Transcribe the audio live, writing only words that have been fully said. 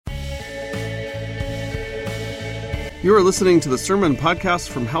You are listening to the Sermon Podcast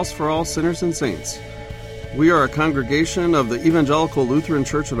from House for All Sinners and Saints. We are a congregation of the Evangelical Lutheran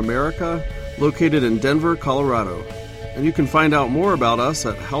Church in America, located in Denver, Colorado. And you can find out more about us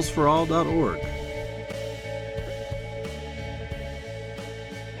at houseforall.org.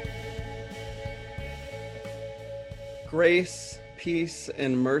 Grace, peace,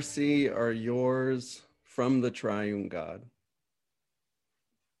 and mercy are yours from the triune God.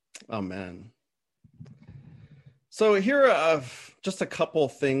 Amen. So here are just a couple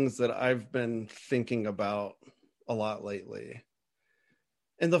things that I've been thinking about a lot lately.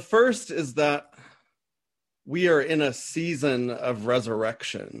 And the first is that we are in a season of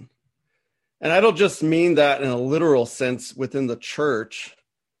resurrection. And I don't just mean that in a literal sense within the church,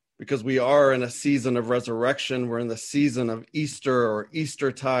 because we are in a season of resurrection. We're in the season of Easter or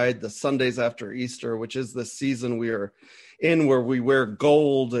Eastertide, the Sundays after Easter, which is the season we are in where we wear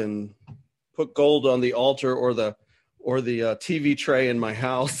gold and put gold on the altar or the TV tray in my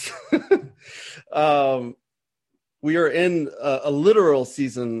house. We are in a literal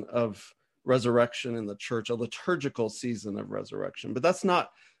season of resurrection in the church, a liturgical season of resurrection. But that's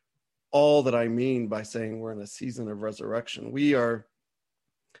not all that I mean by saying we're in a season of resurrection.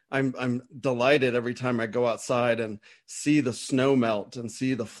 I'm delighted every time I go outside and see the snow melt and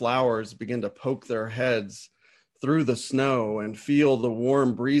see the flowers begin to poke their heads through the snow and feel the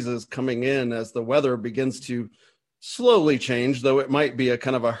warm breezes coming in as the weather begins to slowly change, though it might be a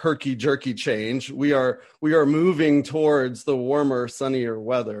kind of a herky-jerky change. We are moving towards the warmer, sunnier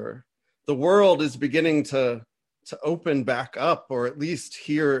weather. The world is beginning to open back up, or at least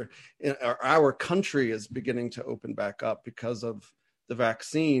here in our country is beginning to open back up because of the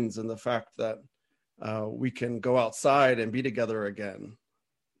vaccines and the fact that we can go outside and be together again.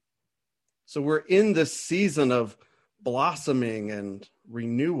 So we're in this season of blossoming and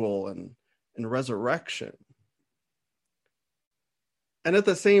renewal and resurrection. And at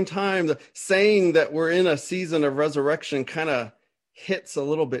the same time, the saying that we're in a season of resurrection kind of hits a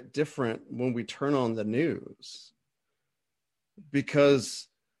little bit different when we turn on the news, because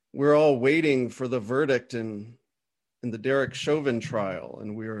we're all waiting for the verdict in the Derek Chauvin trial,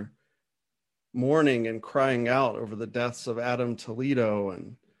 and we're mourning and crying out over the deaths of Adam Toledo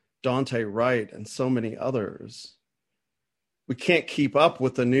and Daunte Wright and so many others. We can't keep up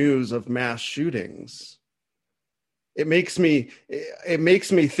with the news of mass shootings. It makes me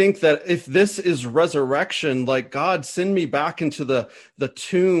think that if this is resurrection, like, God, send me back into the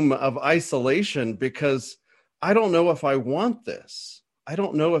tomb of isolation, because I don't know if I want this. I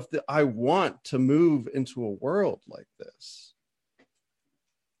don't know if I want to move into a world like this.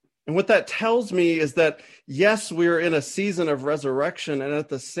 And what that tells me is that, yes, we're in a season of resurrection, and at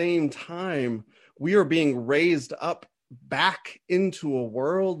the same time, we are being raised up back into a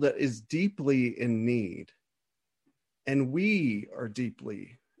world that is deeply in need. And we are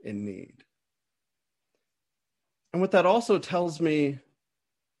deeply in need. And what that also tells me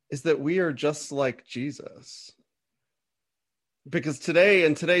is that we are just like Jesus. Because today,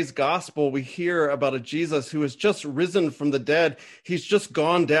 in today's gospel, we hear about a Jesus who has just risen from the dead. He's just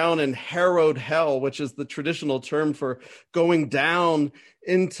gone down and harrowed hell, which is the traditional term for going down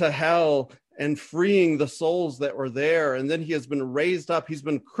into hell and freeing the souls that were there. And then he has been raised up. He's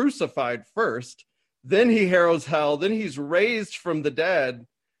been crucified first. Then he harrows hell. Then he's raised from the dead.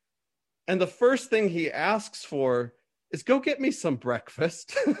 And the first thing he asks for is, go get me some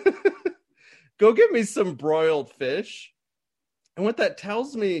breakfast. Go get me some broiled fish. And what that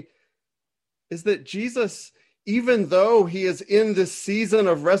tells me is that Jesus, even though he is in this season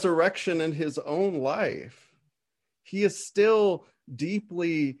of resurrection in his own life, he is still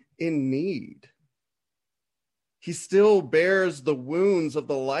deeply in need. He still bears the wounds of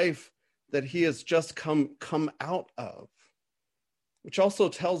the life that he has just come out of, which also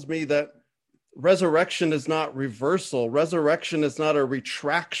tells me that resurrection is not reversal. Resurrection is not a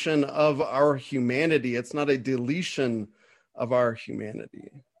retraction of our humanity. It's not a deletion of our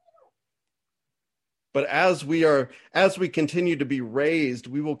humanity. But as we continue to be raised,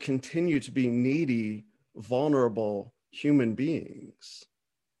 we will continue to be needy, vulnerable human beings.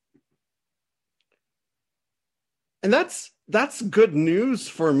 And that's good news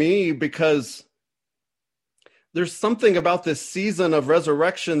for me, because there's something about this season of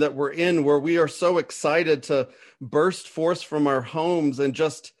resurrection that we're in where we are so excited to burst forth from our homes and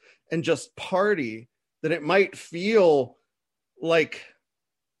just party, that it might feel like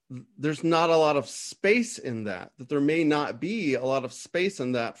there's not a lot of space in that there may not be a lot of space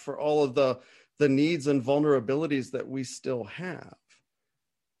in that for all of the needs and vulnerabilities that we still have.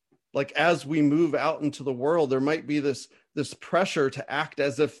 Like, as we move out into the world, there might be this this pressure to act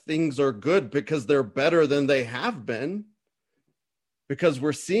as if things are good because they're better than they have been, because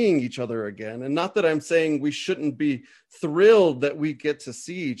we're seeing each other again. And not that I'm saying we shouldn't be thrilled that we get to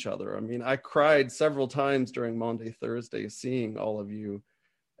see each other. I mean, I cried several times during Maundy Thursday seeing all of you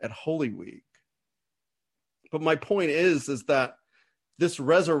at Holy Week. But my point is that this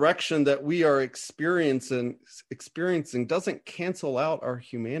resurrection that we are experiencing doesn't cancel out our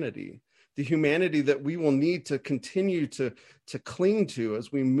humanity, the humanity that we will need to continue to cling to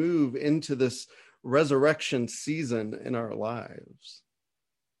as we move into this resurrection season in our lives.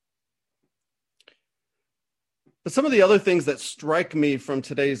 But some of the other things that strike me from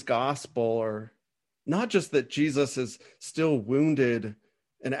today's gospel are not just that Jesus is still wounded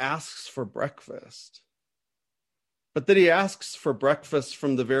and asks for breakfast, but that he asks for breakfast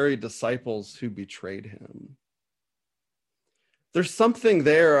from the very disciples who betrayed him. There's something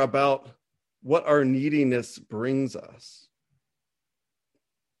there about what our neediness brings us.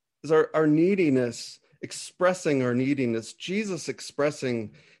 Is our neediness, expressing our neediness, Jesus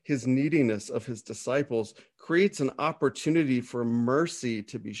expressing his neediness of his disciples creates an opportunity for mercy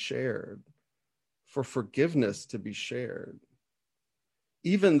to be shared, for forgiveness to be shared.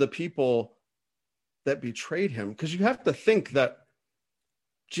 Even the people that betrayed him, because you have to think that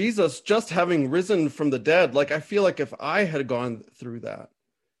Jesus, just having risen from the dead, like I feel like if I had gone through that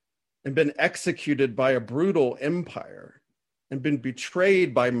and been executed by a brutal empire and been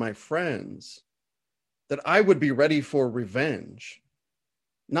betrayed by my friends, that I would be ready for revenge,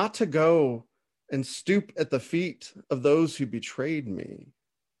 not to go and stoop at the feet of those who betrayed me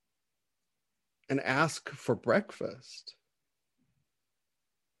and ask for breakfast.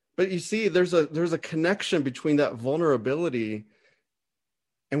 But you see, there's a connection between that vulnerability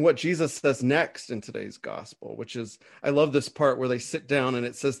and what Jesus says next in today's gospel, which is, I love this part where they sit down and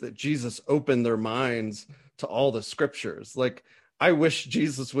it says that Jesus opened their minds to all the scriptures. Like, I wish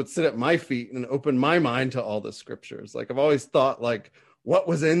Jesus would sit at my feet and open my mind to all the scriptures. Like, I've always thought, like, what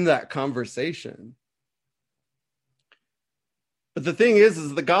was in that conversation? But the thing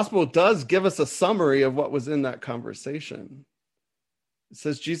is the gospel does give us a summary of what was in that conversation. It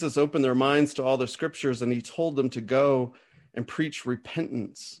says Jesus opened their minds to all the scriptures and he told them to go and preach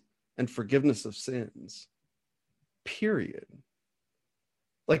repentance and forgiveness of sins. Period.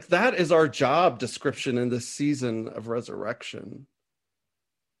 Like, that is our job description in this season of resurrection,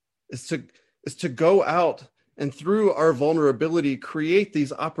 is to go out and through our vulnerability, create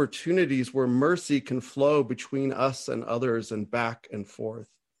these opportunities where mercy can flow between us and others and back and forth,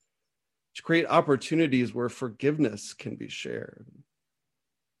 to create opportunities where forgiveness can be shared,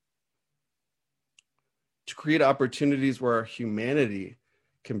 to create opportunities where our humanity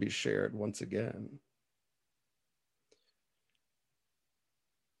can be shared once again.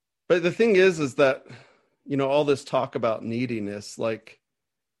 But the thing is that, you know, all this talk about neediness, like,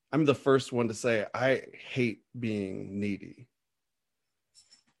 I'm the first one to say, I hate being needy.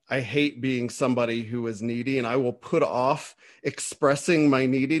 I hate being somebody who is needy, and I will put off expressing my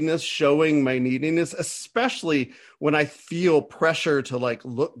neediness, showing my neediness, especially when I feel pressure to like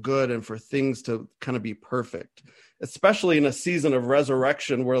look good and for things to kind of be perfect, especially in a season of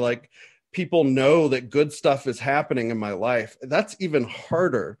resurrection where like people know that good stuff is happening in my life. That's even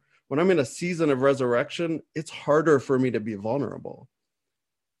harder. When I'm in a season of resurrection, it's harder for me to be vulnerable.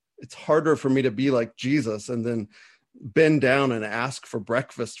 It's harder for me to be like Jesus and then bend down and ask for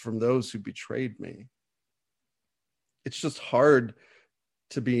breakfast from those who betrayed me. It's just hard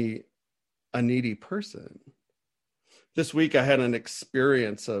to be a needy person. This week I had an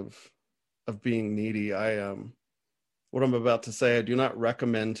experience of being needy. What I'm about to say, I do not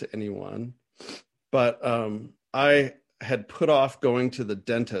recommend to anyone, but I had put off going to the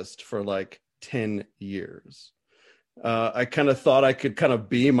dentist for like 10 years. I kind of thought I could kind of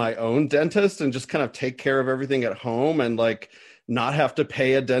be my own dentist and just kind of take care of everything at home and like not have to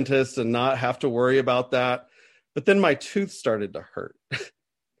pay a dentist and not have to worry about that. But then my tooth started to hurt.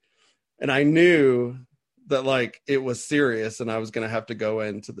 And I knew that like it was serious and I was going to have to go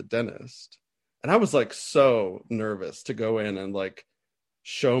into the dentist. And I was like so nervous to go in and like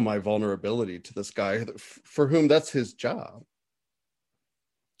show my vulnerability to this guy for whom that's his job.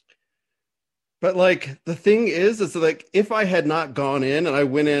 But like, the thing is like, if I had not gone in and I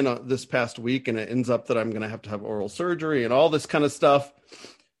went in this past week and it ends up that I'm going to have oral surgery and all this kind of stuff.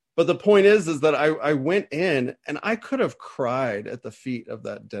 But the point is that I went in and I could have cried at the feet of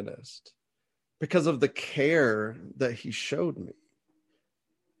that dentist because of the care that he showed me,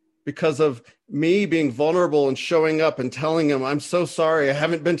 because of me being vulnerable and showing up and telling him, I'm so sorry, I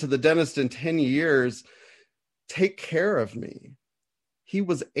haven't been to the dentist in 10 years. Take care of me. He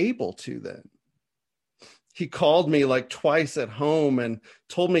was able to then. he called me like twice at home and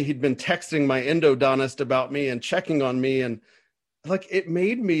told me he'd been texting my endodontist about me and checking on me. And like, it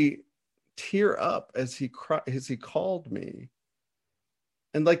made me tear up as he called me.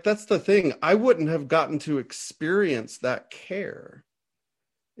 And like, that's the thing. I wouldn't have gotten to experience that care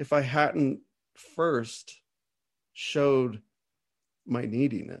if I hadn't first showed my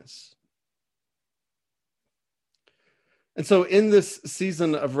neediness. And so in this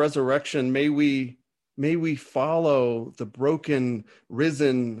season of resurrection, may we follow the broken,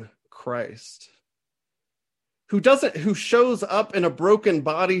 risen Christ, who shows up in a broken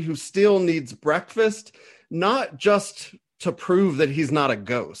body, who still needs breakfast, not just to prove that he's not a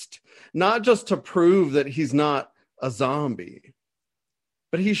ghost, not just to prove that he's not a zombie,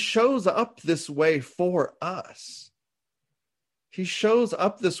 but he shows up this way for us. He shows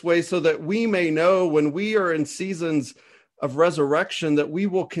up this way so that we may know when we are in seasons of resurrection that we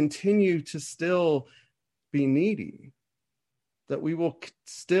will continue to still be needy, that we will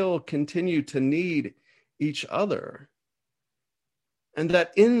still continue to need each other. And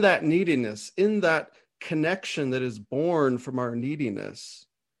that in that neediness, in that connection that is born from our neediness,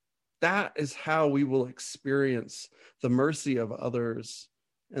 that is how we will experience the mercy of others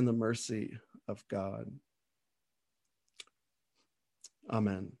and the mercy of God.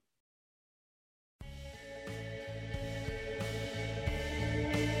 Amen.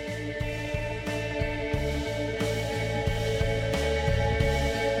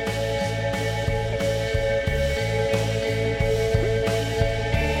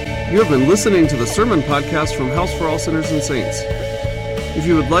 You have been listening to the Sermon Podcast from House for All Sinners and Saints. If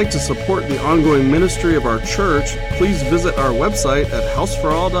you would like to support the ongoing ministry of our church, please visit our website at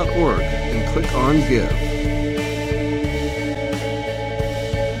houseforall.org and click on Give.